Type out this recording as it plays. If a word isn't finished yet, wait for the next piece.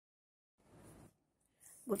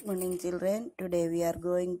Good morning, children. Today we are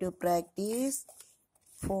going to practice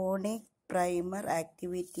phonic primer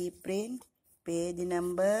activity print, page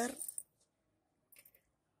number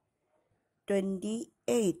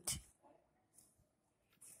 28.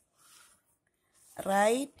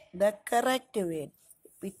 Write the correct word.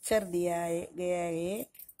 Picture दिया गया है,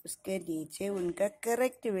 उसके नीचे उनका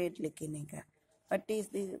correct word लिखने का. What is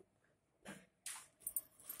the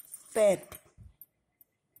pet?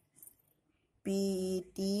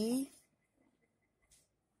 P-E-T,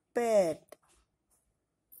 pet.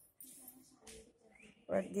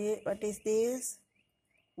 What is this?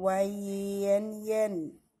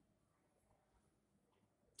 Y-E-N-N.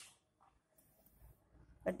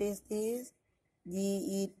 What is this?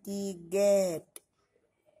 G-E-T, get.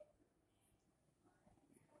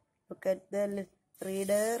 Look at the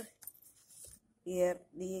reader. Here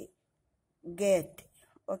the get.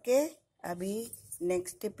 Okay. Abhi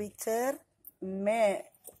next picture. Mat.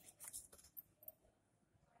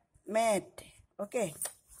 Okay.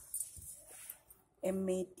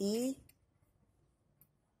 M-A-T.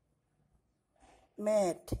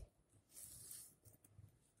 Mat.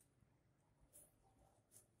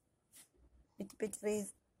 Which picture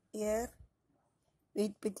is here?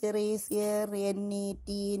 Which picture is here?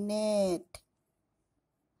 N-E-T, net.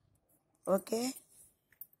 Okay.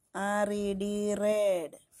 R-E-D,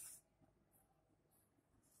 red.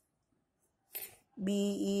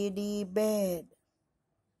 B-E-D, bed.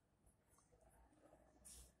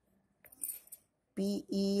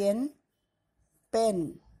 P-E-N,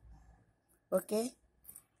 pen. Okay.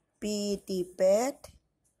 P-E-T, pet.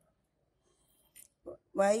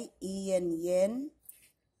 Y-E-N-N,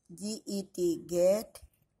 G-E-T, get.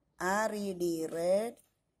 R-E-D, red.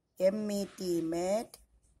 M-E-T, mat.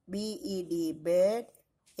 B-E-D, bed.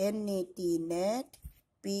 N-E-T, net.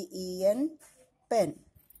 P-E-N, pen.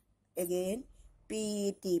 Again,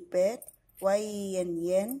 P-E-T, pet.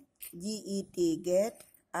 Y-E-N-N, G-E-T, get.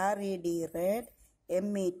 R-E-D, red.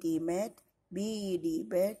 M-E-T, mat. B-E-D,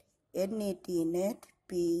 bed. N-E-T, net.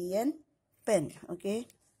 P-E-N, pen. Okay.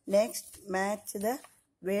 Next, match the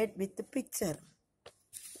word with the picture.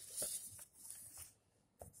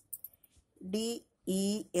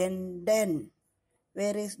 D-E-N, den.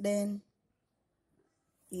 Where is den?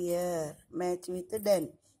 Here. Match with the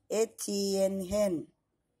den. H-E-N, hen.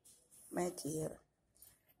 Match here.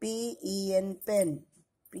 P-E-N, pen.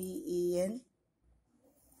 P-E-N,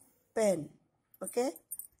 pen. Okay.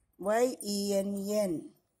 Y-E-N-N.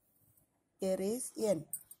 Here is N.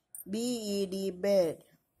 B-E-D, bed.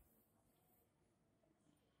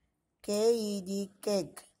 K-E-G,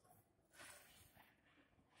 keg.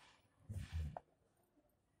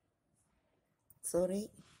 Sorry.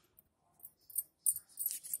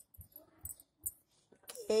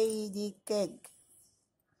 K-E-G, keg.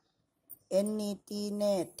 N-E-T,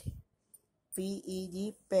 net.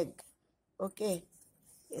 P-E-G, peg. Okay.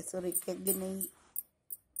 Sorry, keg nahi.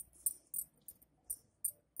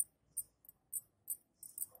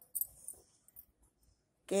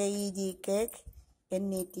 K-E-G, keg.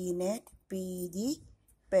 N-E-T, net. P-E-G,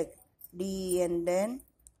 peg. D-E-N, den.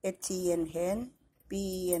 H-E-N, hen.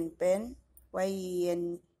 P-E-N, pen.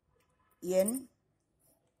 Y-E-N,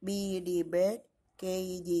 B-E-D, bed.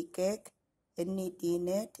 K-E-G, keg. N-E-T,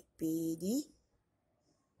 net. P-E-G,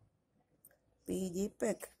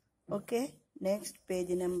 peg. Okay. Next,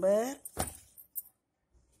 page number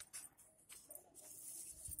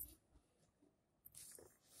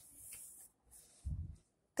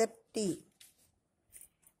 30.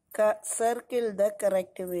 Circle the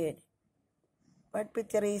correct word. What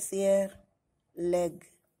picture is here? Leg.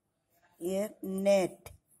 Here,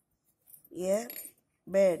 net. Here,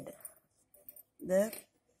 bed. The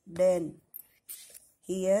den.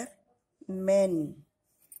 Here, men.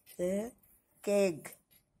 The keg.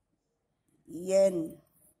 N.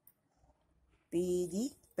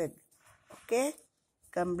 P-G, peg. Okay.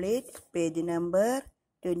 Complete page number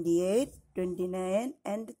 28, 29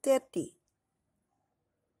 and 30.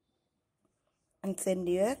 And send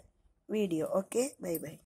your video. Okay. Bye-bye.